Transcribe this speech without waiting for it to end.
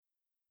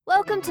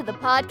Welcome to the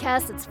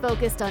podcast that's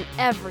focused on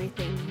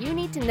everything you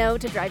need to know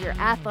to drive your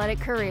athletic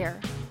career.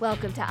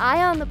 Welcome to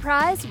Eye on the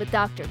Prize with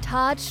Dr.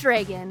 Todd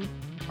Schragen.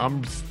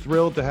 I'm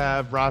thrilled to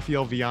have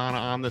Rafael Viana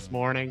on this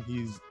morning.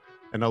 He's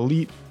an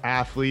elite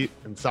athlete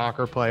and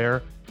soccer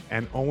player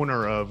and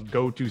owner of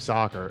Go-To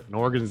Soccer, an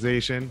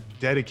organization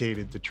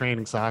dedicated to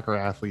training soccer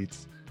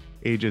athletes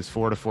ages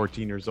 4 to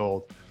 14 years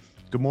old.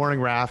 Good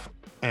morning, Raf.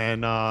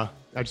 And I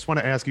just want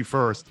to ask you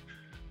first,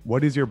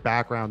 what is your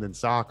background in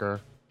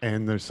soccer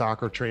and the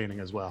soccer training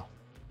as well?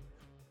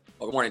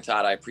 Well, good morning,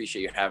 Todd. I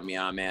appreciate you having me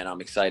on, man.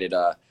 I'm excited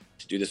to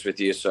do this with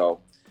you.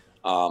 So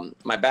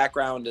my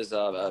background is,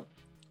 I'm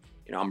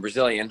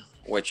Brazilian,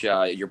 which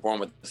you're born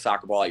with a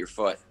soccer ball at your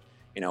foot,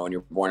 when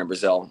you're born in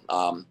Brazil.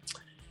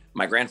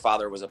 My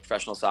grandfather was a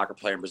professional soccer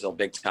player in Brazil,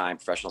 big time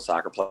professional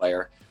soccer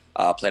player,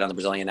 played on the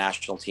Brazilian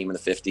national team in the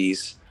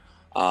 50s,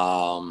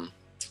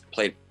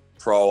 played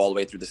pro all the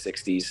way through the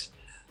 60s.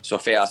 So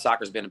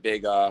soccer's been a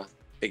big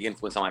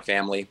influence on my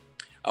family.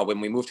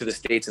 When we moved to the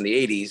States in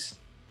the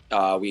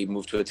 80s, we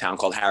moved to a town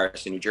called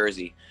Harrison, New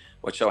Jersey,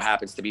 which so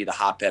happens to be the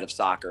hotbed of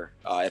soccer,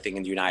 I think,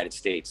 in the United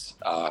States,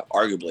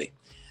 arguably.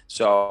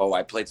 So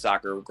I played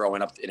soccer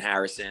growing up in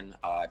Harrison.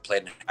 I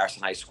played in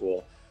Harrison High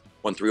School,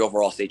 won 3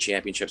 overall state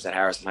championships at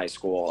Harrison High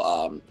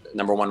School,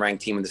 number 1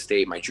 ranked team in the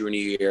state my junior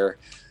year,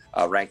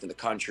 ranked in the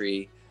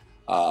country.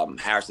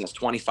 Harrison has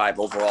 25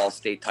 overall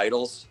state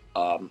titles,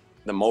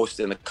 the most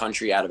in the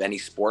country out of any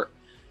sport.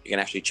 You can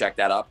actually check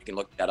that up. You can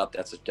look that up.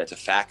 That's a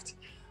fact.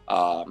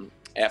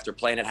 After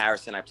playing at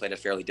Harrison, I played at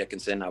Fairleigh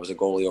Dickinson. I was a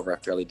goalie over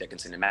at Fairleigh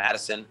Dickinson in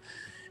Madison.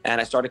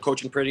 And I started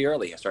coaching pretty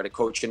early. I started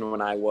coaching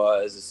when I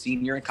was a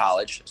senior in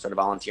college. I started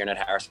volunteering at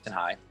Harrison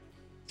High.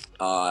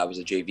 I was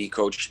a JV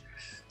coach.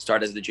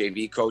 Started as the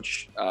JV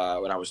coach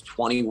when I was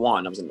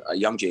 21. I was a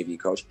young JV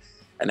coach.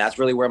 And that's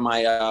really where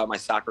my my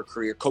soccer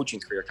career, coaching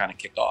career kind of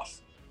kicked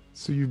off.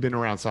 So you've been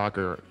around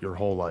soccer your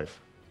whole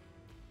life?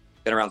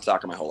 Been around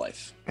soccer my whole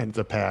life. And it's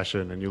a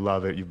passion and you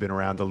love it. You've been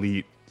around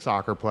elite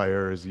soccer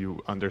players. You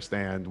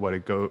understand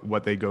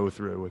what they go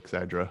through,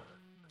 etc.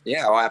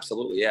 Yeah, oh,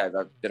 absolutely. Yeah,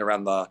 I've been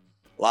around a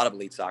lot of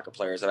elite soccer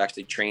players. I've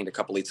actually trained a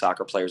couple elite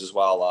soccer players as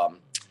well.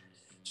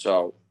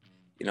 So,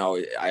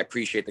 I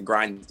appreciate the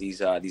grind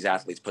these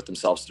athletes put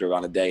themselves through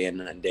on a day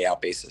in and day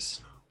out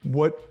basis.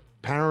 What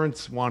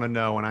parents want to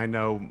know, and I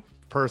know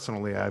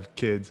personally I have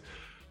kids,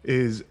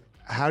 is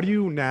how do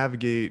you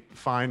navigate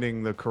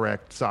finding the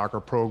correct soccer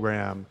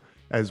program,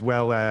 as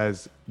well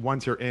as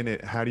once you're in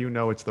it, how do you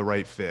know it's the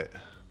right fit?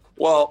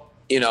 Well,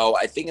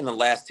 I think in the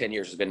last 10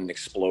 years has been an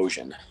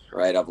explosion,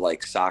 right, of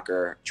like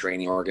soccer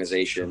training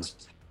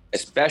organizations,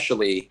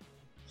 especially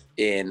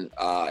in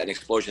an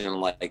explosion in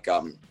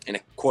in a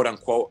quote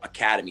unquote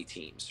academy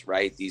teams,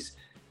 right? These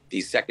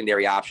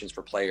secondary options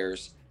for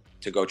players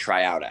to go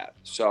try out at.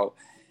 So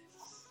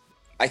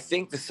I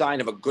think the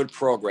sign of a good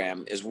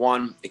program is,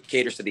 one, it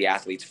caters to the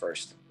athletes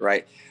first,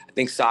 right? I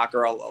think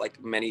soccer,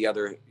 like many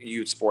other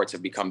youth sports,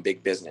 have become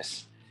big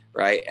business,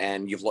 right?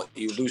 And you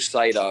lose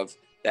sight of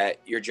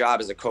that your job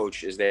as a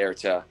coach is there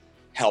to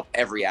help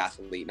every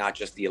athlete, not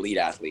just the elite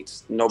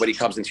athletes. Nobody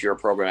comes into your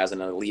program as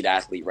an elite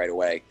athlete right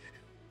away,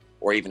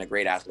 or even a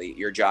great athlete.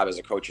 Your job as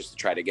a coach is to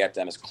try to get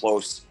them as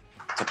close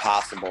to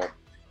possible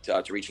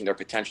to reaching their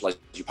potential as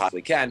you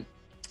possibly can.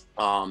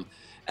 And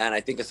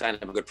I think a sign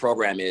of a good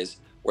program is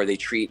where they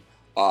treat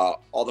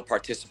all the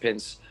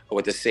participants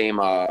with the same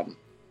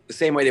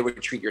way they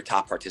would treat your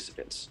top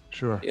participants.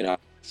 Sure.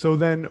 So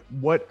then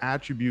what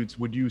attributes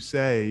would you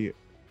say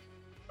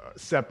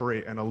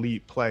separate an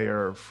elite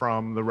player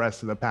from the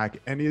rest of the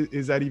pack? And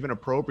is that even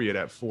appropriate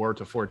at 4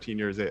 to 14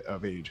 years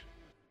of age?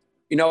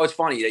 It's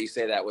funny that you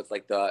say that with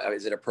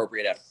is it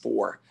appropriate at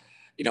 4?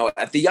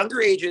 At the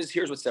younger ages,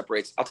 here's what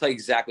separates. I'll tell you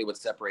exactly what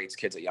separates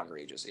kids at younger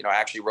ages. I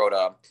actually wrote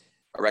a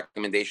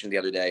recommendation the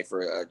other day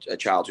for a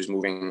child who's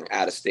moving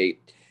out of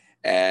state.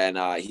 And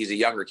he's a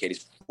younger kid.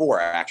 He's 4,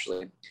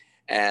 actually.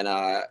 And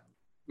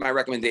my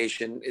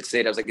recommendation, it's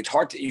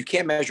hard you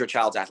can't measure a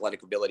child's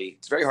athletic ability.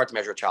 It's very hard to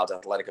measure a child's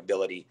athletic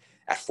ability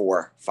at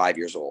 4, 5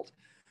 years old.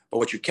 But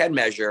what you can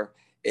measure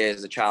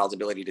is a child's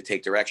ability to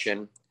take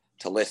direction,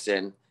 to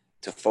listen,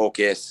 to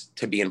focus,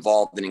 to be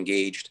involved and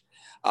engaged.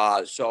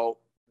 So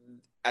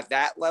at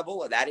that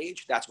level, at that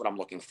age, that's what I'm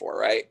looking for,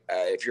 right?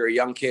 If you're a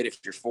young kid, if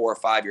you're 4 or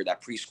 5, you're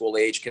that preschool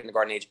age,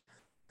 kindergarten age,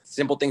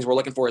 simple things we're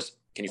looking for is,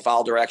 can you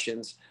follow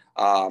directions?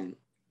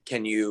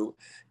 Can you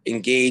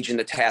engage in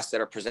the tasks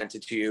that are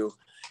presented to you?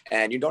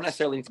 And you don't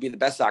necessarily need to be the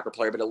best soccer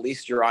player, but at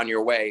least you're on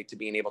your way to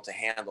being able to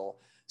handle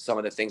some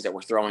of the things that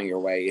we're throwing your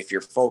way if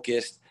you're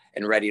focused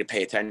and ready to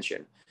pay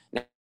attention.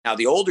 Now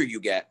the older you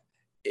get,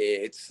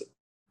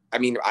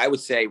 I would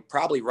say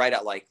probably right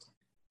at like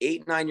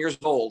 8, 9 years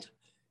old,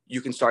 you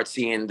can start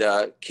seeing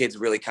the kids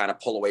really kind of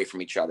pull away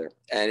from each other.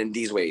 And in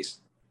these ways,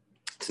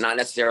 it's not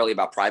necessarily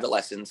about private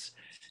lessons.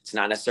 It's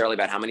not necessarily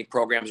about how many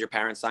programs your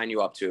parents sign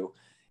you up to.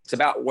 It's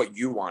about what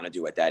you want to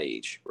do at that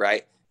age,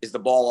 right? Is the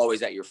ball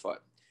always at your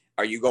foot?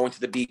 Are you going to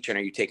the beach and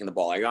are you taking the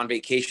ball? Are you on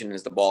vacation and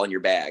is the ball in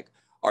your bag?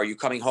 Are you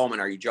coming home and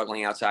are you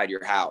juggling outside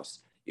your house?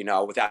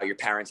 without your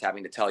parents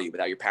having to tell you,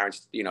 without your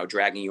parents,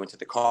 dragging you into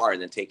the car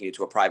and then taking you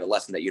to a private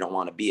lesson that you don't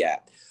want to be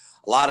at.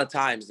 A lot of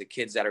times the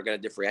kids that are going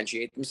to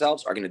differentiate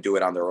themselves are going to do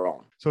it on their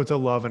own. So it's a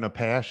love and a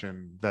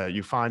passion that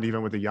you find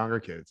even with the younger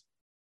kids.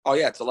 Oh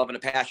yeah, it's a love and a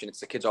passion. It's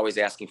the kids always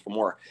asking for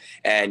more.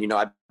 And,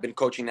 I've been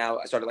coaching now.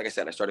 I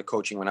started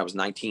coaching when I was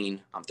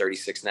 19. I'm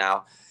 36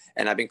 now.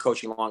 And I've been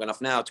coaching long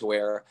enough now to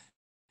where,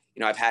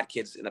 I've had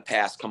kids in the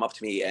past come up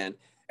to me and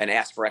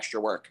ask for extra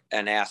work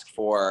and ask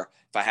for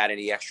if I had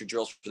any extra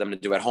drills for them to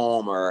do at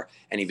home or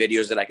any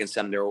videos that I can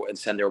send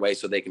their way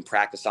so they can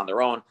practice on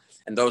their own.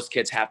 And those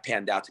kids have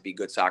panned out to be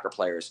good soccer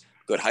players,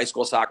 good high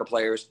school soccer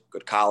players,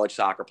 good college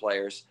soccer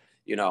players.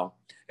 It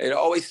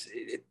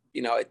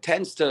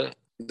tends to,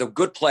 the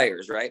good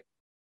players, right?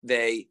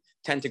 They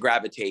tend to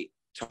gravitate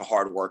to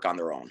hard work on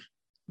their own.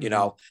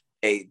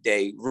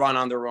 They run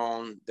on their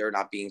own. They're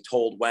not being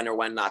told when or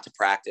when not to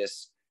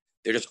practice.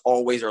 They're just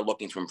always are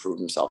looking to improve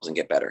themselves and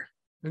get better.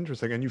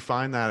 Interesting. And you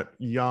find that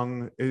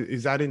young,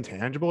 is that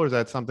intangible, or is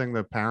that something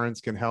the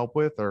parents can help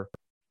with or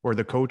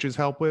the coaches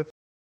help with?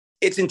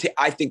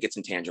 I think it's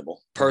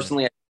intangible.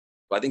 Personally,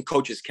 I think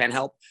coaches can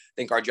help. I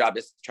think our job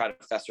is to try to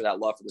fester that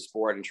love for the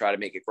sport and try to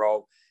make it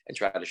grow and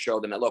try to show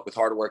them that, look, with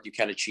hard work, you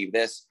can achieve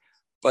this.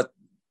 But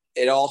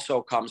it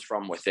also comes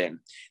from within.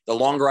 The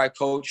longer I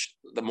coach,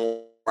 the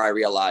more I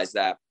realize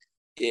that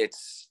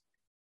it's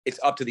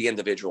up to the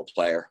individual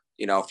player,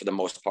 for the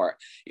most part.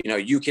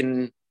 You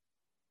can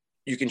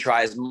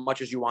try as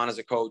much as you want as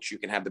a coach. You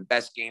can have the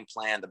best game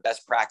plan, the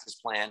best practice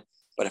plan.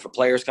 But if a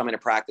player is coming to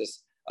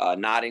practice,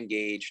 not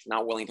engaged,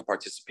 not willing to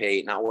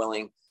participate, not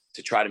willing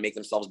to try to make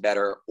themselves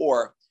better,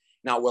 or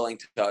not willing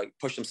to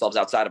push themselves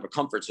outside of a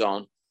comfort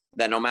zone,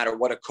 then no matter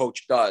what a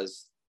coach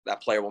does,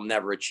 that player will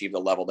never achieve the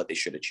level that they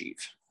should achieve.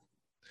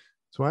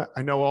 So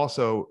I know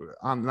also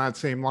on that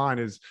same line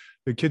is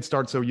the kids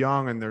start so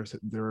young and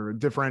they're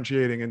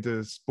differentiating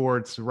into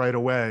sports right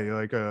away,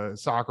 like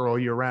soccer all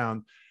year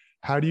round.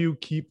 How do you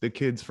keep the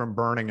kids from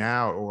burning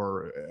out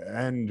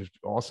and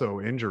also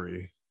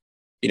injury?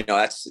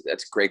 That's a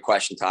great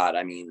question, Todd.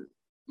 I mean,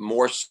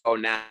 more so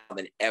now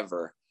than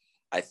ever,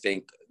 I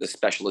think the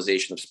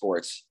specialization of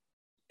sports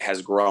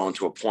has grown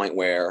to a point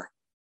where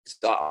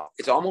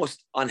it's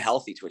almost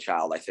unhealthy to a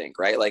child, I think,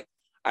 right? Like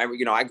I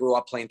grew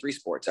up playing 3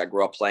 sports. I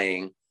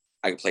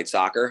played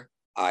soccer.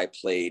 I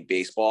played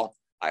baseball.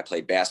 I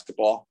played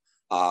basketball.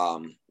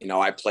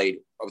 I played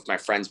with my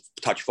friends,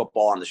 touch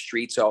football on the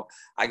street. So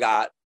I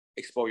got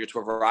exposure to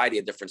a variety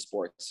of different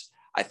sports.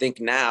 I think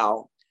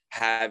now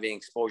having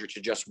exposure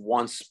to just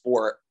one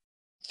sport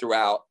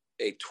throughout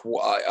a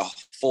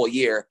full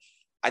year,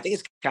 I think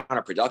it's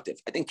counterproductive.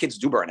 I think kids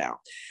do burn out.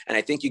 And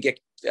I think you get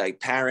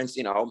parents,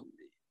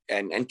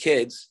 and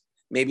kids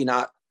maybe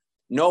not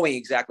knowing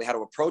exactly how to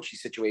approach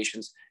these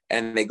situations,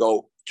 and they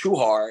go too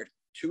hard,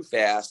 too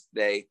fast.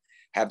 They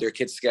have their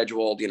kids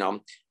scheduled,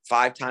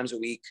 5 times a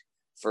week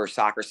for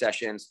soccer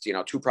sessions,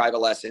 2 private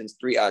lessons,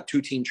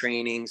 2 team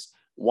trainings,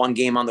 1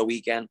 game on the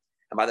weekend.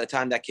 And by the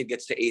time that kid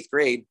gets to 8th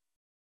grade,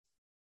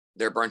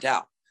 they're burnt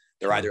out.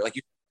 They're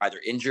either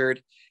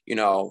injured,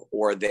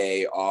 or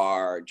they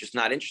are just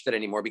not interested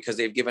anymore because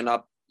they've given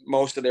up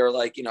most of their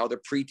their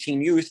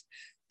preteen youth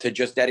to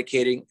just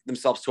dedicating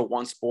themselves to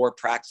one sport,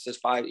 practices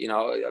 5,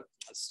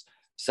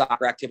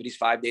 soccer activities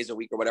 5 days a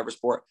week or whatever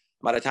sport.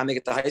 By the time they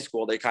get to high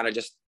school, they're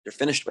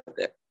finished with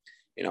it.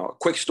 A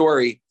quick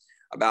story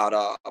about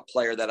a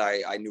player that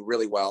I knew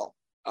really well,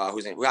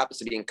 who happens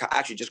to be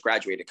actually just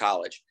graduated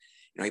college.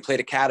 He played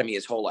academy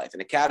his whole life,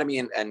 and academy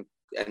and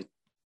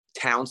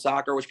town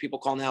soccer, which people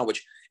call now,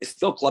 which is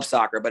still club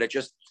soccer, but it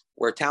just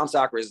where town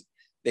soccer is,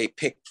 they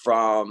pick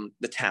from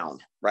the town,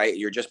 right?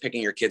 You're just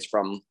picking your kids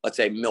from, let's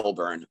say,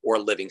 Millburn or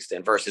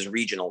Livingston versus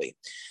regionally.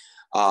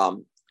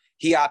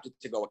 He opted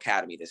to go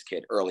academy, this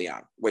kid, early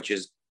on, which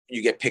is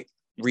you get picked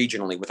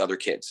regionally with other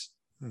kids.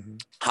 Mm-hmm.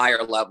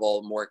 Higher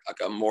level,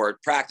 more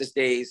practice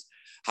days,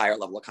 higher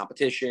level of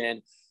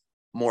competition,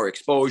 more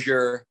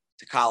exposure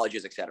to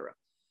colleges, etc.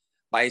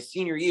 By his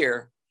senior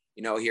year,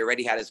 he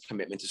already had his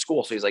commitment to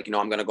school. So he's like,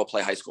 I'm going to go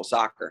play high school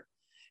soccer.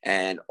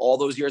 And all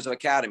those years of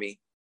academy,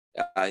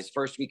 his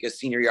first week of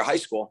senior year of high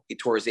school, he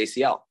tore his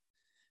ACL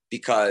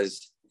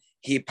because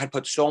he had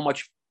put so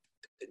much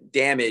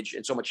damage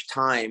and so much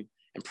time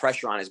and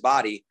pressure on his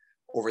body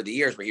over the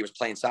years where he was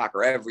playing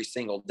soccer every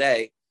single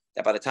day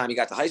that by the time he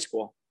got to high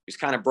school, he was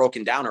kind of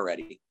broken down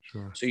already.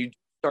 Sure. So you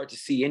start to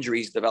see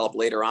injuries develop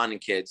later on in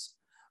kids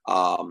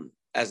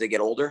as they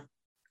get older,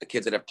 the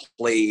kids that have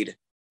played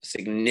a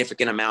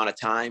significant amount of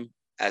time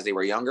as they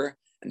were younger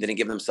and didn't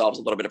give themselves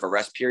a little bit of a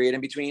rest period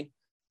in between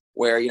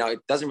where, it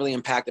doesn't really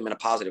impact them in a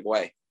positive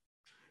way.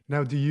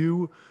 Now,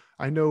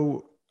 I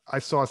know I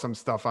saw some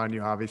stuff on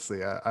you,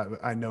 obviously,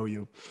 I know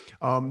you.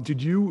 Do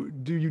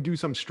you do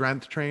some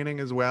strength training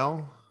as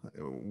well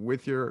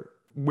with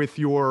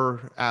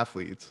your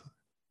athletes?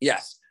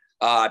 Yes.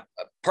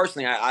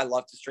 Personally, I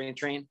love to strength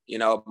train,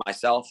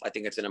 myself. I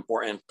think it's an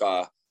important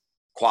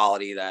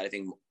quality that I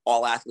think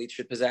all athletes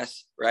should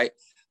possess, right?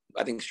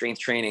 I think strength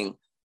training,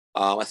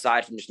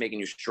 aside from just making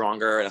you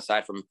stronger and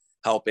aside from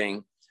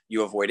helping,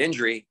 you avoid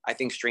injury. I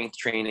think strength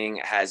training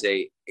has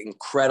a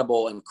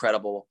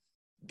incredible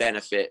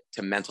benefit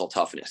to mental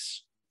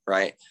toughness,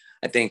 right?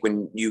 I think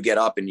when you get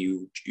up and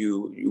you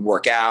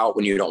work out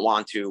when you don't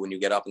want to, when you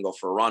get up and go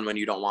for a run when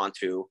you don't want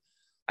to,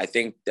 I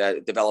think that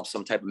it develops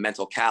some type of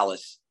mental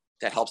callus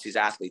that helps these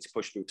athletes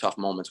push through tough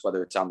moments,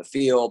 whether it's on the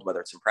field, whether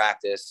it's in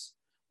practice,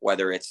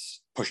 whether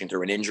it's pushing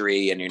through an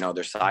injury and,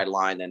 they're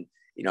sidelined, and,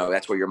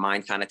 that's where your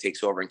mind kind of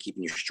takes over and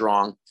keeping you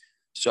strong.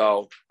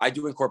 So I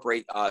do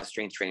incorporate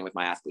strength training with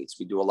my athletes.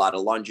 We do a lot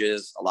of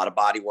lunges, a lot of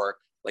body work,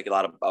 like a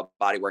lot of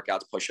body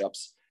workouts,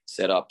 push-ups,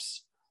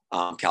 sit-ups,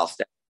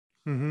 calisthenics.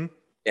 Mm-hmm.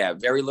 Yeah,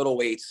 very little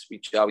weights. We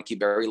keep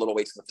very little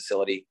weights in the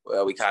facility.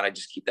 We kind of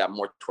just keep that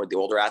more toward the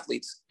older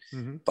athletes.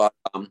 Mm-hmm. But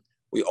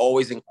we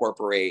always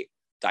incorporate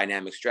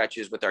dynamic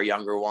stretches with our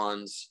younger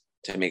ones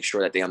to make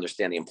sure that they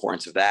understand the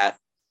importance of that.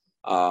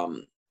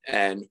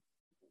 And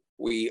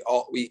we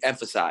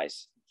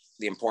emphasize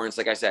the importance,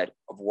 like I said,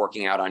 of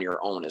working out on your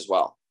own as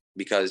well,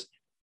 because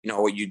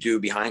what you do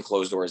behind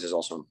closed doors is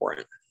also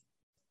important.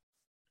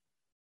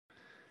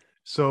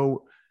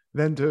 So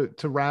then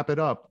to wrap it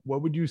up,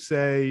 what would you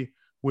say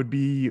would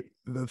be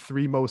the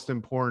three most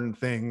important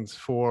things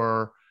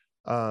for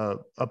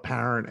a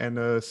parent and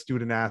a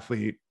student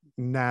athlete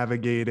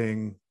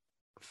navigating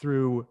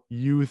through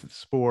youth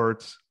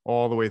sports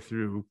all the way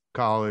through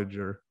college?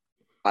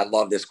 I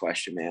love this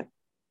question, man.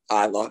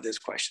 I love this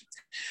question.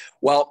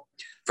 Well,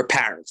 for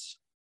parents,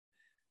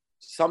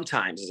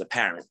 sometimes as a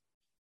parent,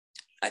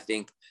 I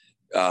think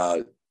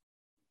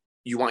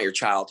you want your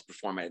child to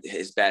perform at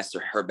his best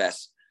or her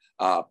best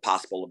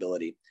possible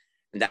ability.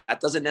 And that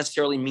doesn't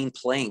necessarily mean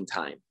playing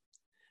time,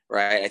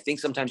 right? I think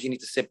sometimes you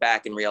need to sit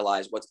back and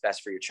realize what's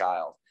best for your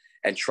child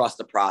and trust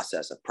the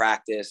process of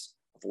practice,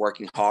 of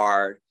working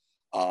hard,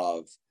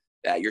 of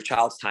that your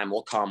child's time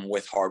will come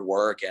with hard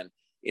work and,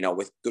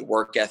 with good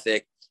work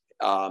ethic.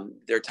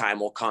 Their time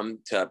will come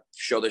to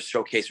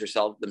showcase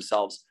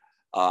themselves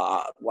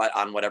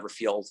on whatever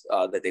field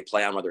that they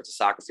play on, whether it's a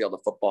soccer field, a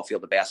football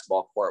field, a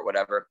basketball court,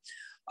 whatever.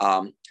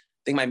 I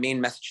think my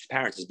main message to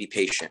parents is be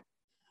patient.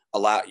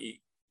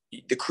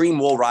 The cream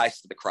will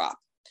rise to the crop,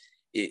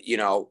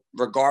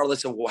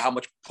 regardless of how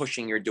much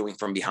pushing you're doing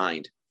from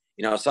behind.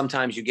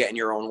 Sometimes you get in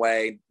your own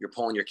way. You're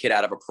pulling your kid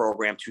out of a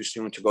program too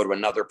soon to go to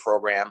another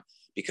program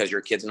because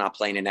your kid's not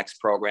playing the next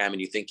program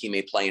and you think he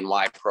may play in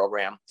Y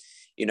program.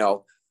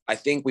 I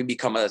think we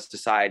become a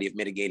society of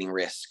mitigating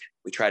risk.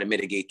 We try to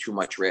mitigate too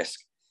much risk.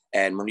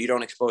 And when you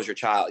don't expose your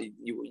child,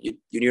 you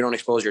don't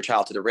expose your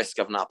child to the risk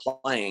of not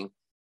playing,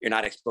 you're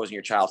not exposing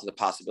your child to the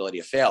possibility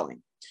of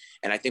failing.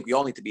 And I think we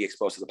all need to be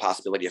exposed to the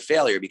possibility of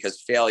failure,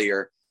 because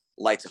failure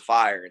lights a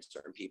fire in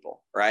certain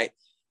people, right?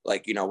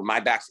 Like, when my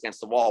back's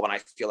against the wall, when I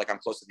feel like I'm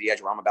close to the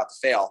edge where I'm about to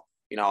fail,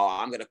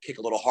 I'm going to kick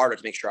a little harder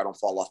to make sure I don't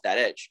fall off that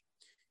edge.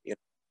 A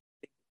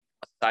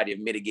society of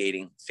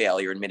mitigating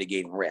failure and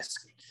mitigating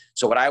risk.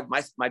 So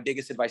my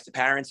biggest advice to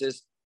parents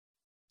is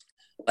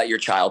let your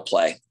child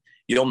play.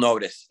 You'll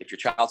notice if your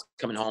child's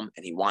coming home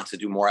and he wants to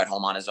do more at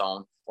home on his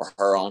own or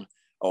her own,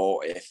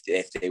 or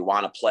if they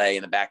want to play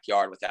in the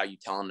backyard without you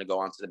telling them to go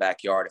onto the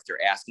backyard, if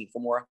they're asking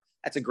for more,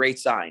 that's a great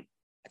sign.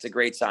 That's a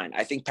great sign.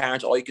 I think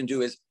parents, all you can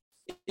do is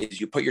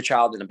you put your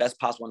child in the best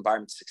possible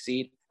environment to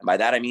succeed. And by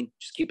that, I mean,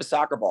 just keep a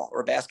soccer ball or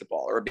a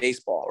basketball or a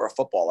baseball or a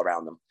football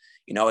around them.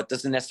 It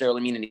doesn't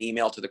necessarily mean an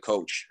email to the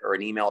coach or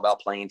an email about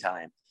playing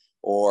time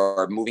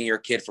or moving your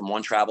kid from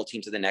one travel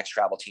team to the next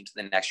travel team to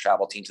the next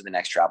travel team to the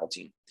next travel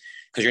team,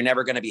 because you're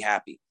never going to be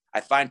happy. I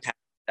find parents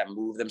that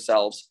move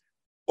themselves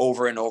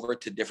over and over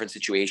to different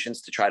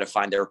situations to try to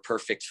find their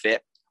perfect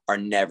fit are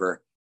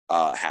never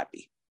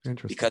happy,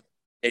 because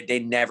they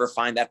never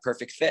find that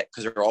perfect fit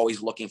because they're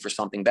always looking for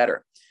something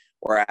better.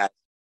 Whereas,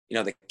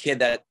 the kid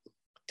that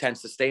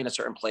tends to stay in a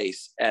certain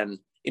place and,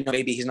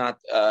 maybe he's not,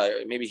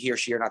 maybe he or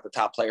she are not the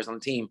top players on the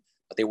team,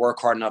 but they work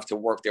hard enough to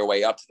work their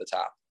way up to the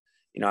top.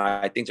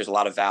 I think there's a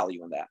lot of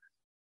value in that.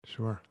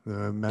 Sure.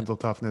 The mental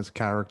toughness,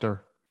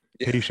 character,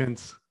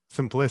 patience,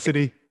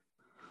 simplicity.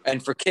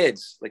 And for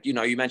kids, like, you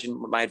mentioned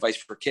my advice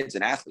for kids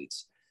and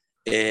athletes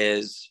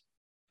is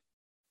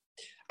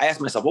I asked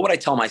myself, what would I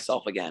tell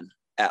myself again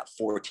at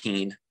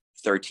 14,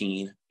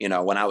 13,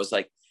 when I was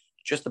like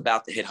just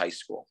about to hit high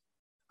school?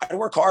 I'd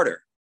work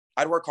harder.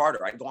 I'd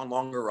go on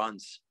longer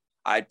runs.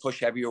 I'd push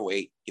heavier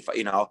weight. If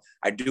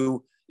I'd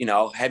do,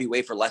 heavy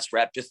weight for less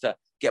rep just to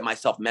get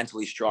myself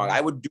mentally strong.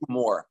 I would do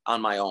more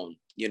on my own.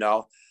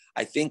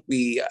 I think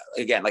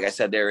again, like I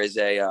said, there's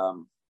a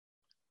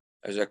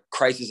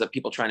crisis of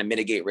people trying to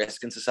mitigate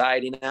risk in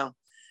society now.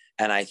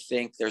 And I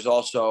think there's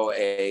also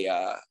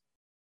a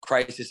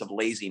crisis of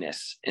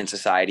laziness in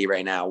society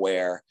right now,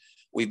 where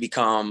we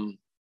become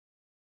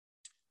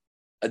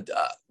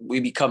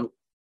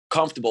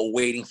comfortable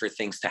waiting for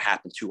things to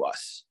happen to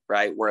us,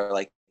 right?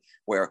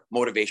 Where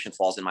motivation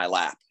falls in my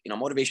lap.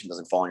 Motivation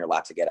doesn't fall in your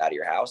lap to get out of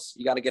your house.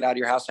 You got to get out of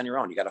your house on your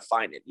own. You got to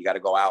find it. You got to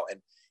go out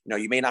and,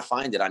 you may not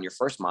find it on your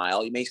first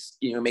mile.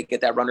 You may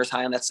get that runner's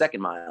high on that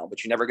second mile,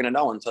 but you're never going to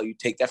know until you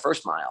take that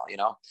first mile,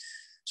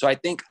 So I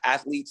think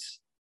athletes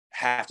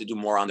have to do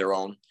more on their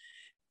own.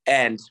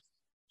 And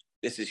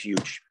this is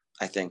huge.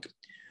 I think,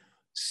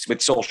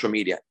 with social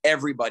media.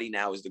 Everybody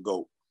now is the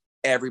GOAT.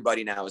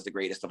 Everybody now is the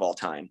greatest of all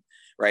time,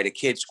 right? A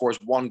kid scores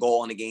 1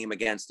 goal in a game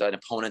against an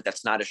opponent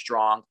that's not as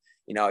strong.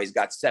 He's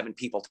got 7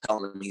 people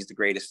telling him he's the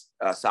greatest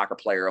soccer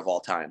player of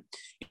all time.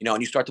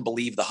 And you start to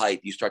believe the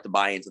hype. You start to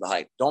buy into the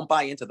hype. Don't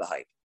buy into the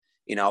hype.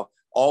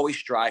 Always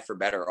strive for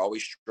better.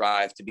 Always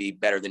strive to be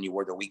better than you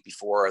were the week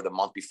before, or the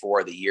month before,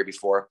 or the year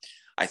before.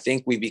 I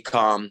think we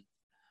become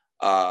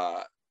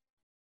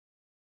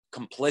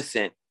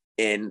complicit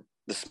in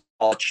the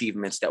small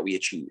achievements that we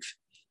achieve.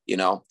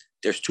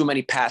 There's too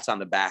many pats on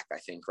the back, I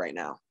think, right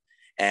now.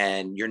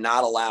 And you're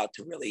not allowed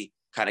to really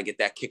kind of get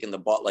that kick in the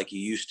butt like you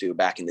used to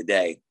back in the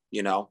day,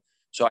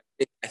 So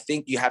I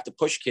think you have to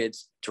push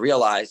kids to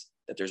realize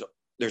that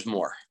there's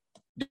more.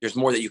 There's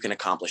more that you can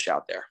accomplish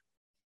out there.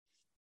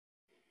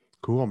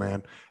 Cool,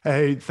 man.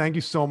 Hey, thank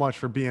you so much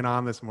for being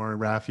on this morning,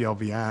 Rafael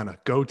Viana.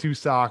 Go-To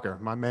Soccer,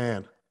 my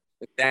man.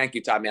 Thank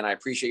you, Todd, man. I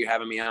appreciate you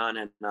having me on,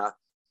 and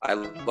I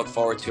look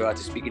forward to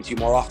speaking to you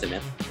more often,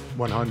 man.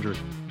 100.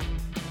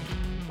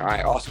 All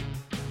right, awesome.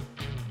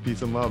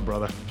 Peace and love,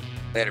 brother.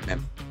 Later,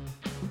 man.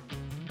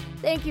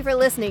 Thank you for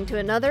listening to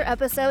another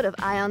episode of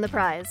Eye on the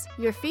Prize.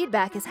 Your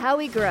feedback is how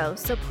we grow,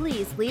 so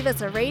please leave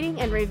us a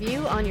rating and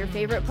review on your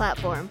favorite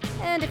platform.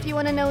 And if you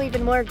want to know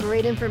even more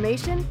great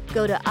information,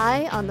 go to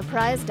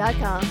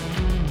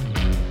eyeontheprize.com.